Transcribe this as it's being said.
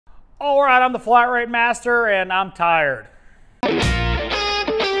All right, I'm the flat rate master and I'm tired.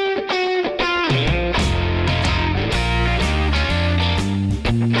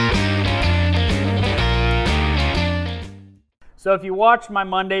 So if you watched my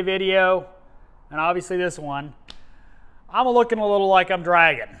Monday video, and obviously this one, I'm looking a little like I'm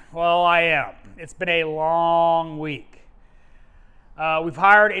dragging. Well, I am. It's been a long week. We've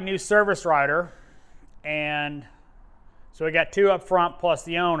hired a new service rider, and so we got 2 up front plus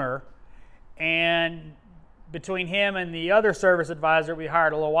the owner. And between him and the other service advisor we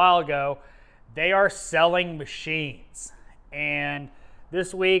hired a little while ago, they are selling machines. And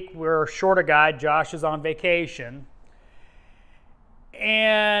this week we're short a guy. Josh is on vacation.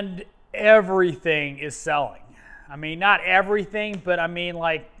 And everything is selling. I mean, not everything, but I mean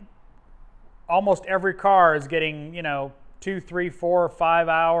like almost every car is getting, 2, 3, 4, 5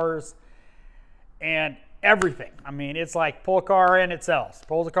 hours and everything. I mean, it's like pull a car in, it sells.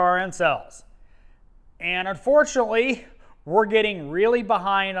 Pull the car in, sells. And unfortunately, we're getting really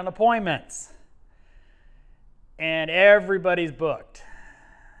behind on appointments. And everybody's booked.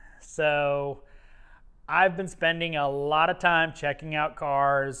 So I've been spending a lot of time checking out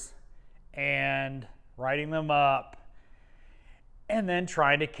cars and writing them up and then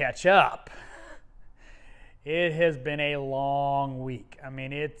trying to catch up. It has been a long week. I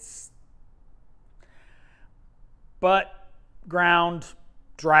mean, but ground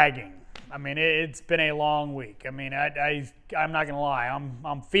dragging. I mean, it's been a long week. I mean, I'm not gonna lie,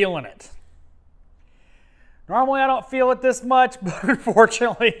 I'm feeling it. Normally I don't feel it this much, but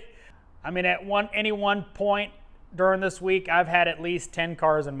unfortunately, I mean, at any one point during this week, I've had at least 10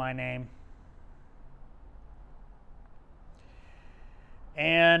 cars in my name.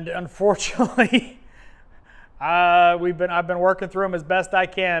 And unfortunately, I've been working through them as best I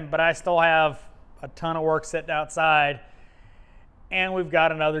can, but I still have a ton of work sitting outside. And we've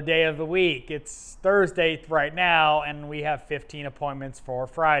got another day of the week. It's Thursday right now, and we have 15 appointments for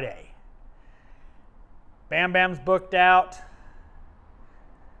Friday. Bam Bam's booked out.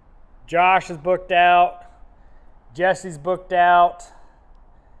 Josh is booked out. Jesse's booked out.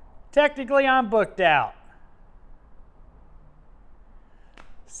 Technically, I'm booked out.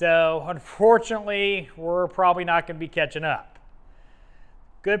 So, unfortunately, we're probably not going to be catching up.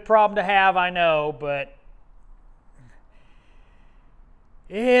 Good problem to have, I know, but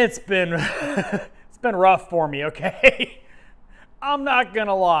it's been rough for me, okay? I'm not going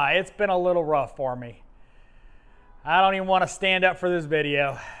to lie. It's been a little rough for me. I don't even want to stand up for this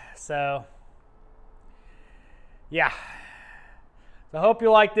video. So, yeah. So I hope you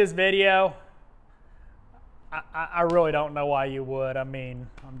like this video. I really don't know why you would. I mean,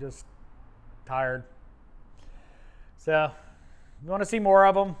 I'm just tired. So, if you want to see more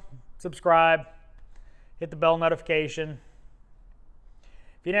of them, subscribe. Hit the bell notification.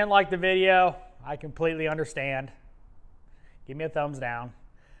 If you didn't like the video, I completely understand. Give me a thumbs down.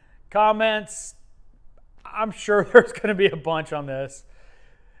 Comments, I'm sure there's going to be a bunch on this.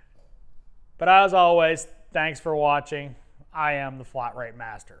 But as always, thanks for watching. I am the Flat Rate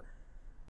Master.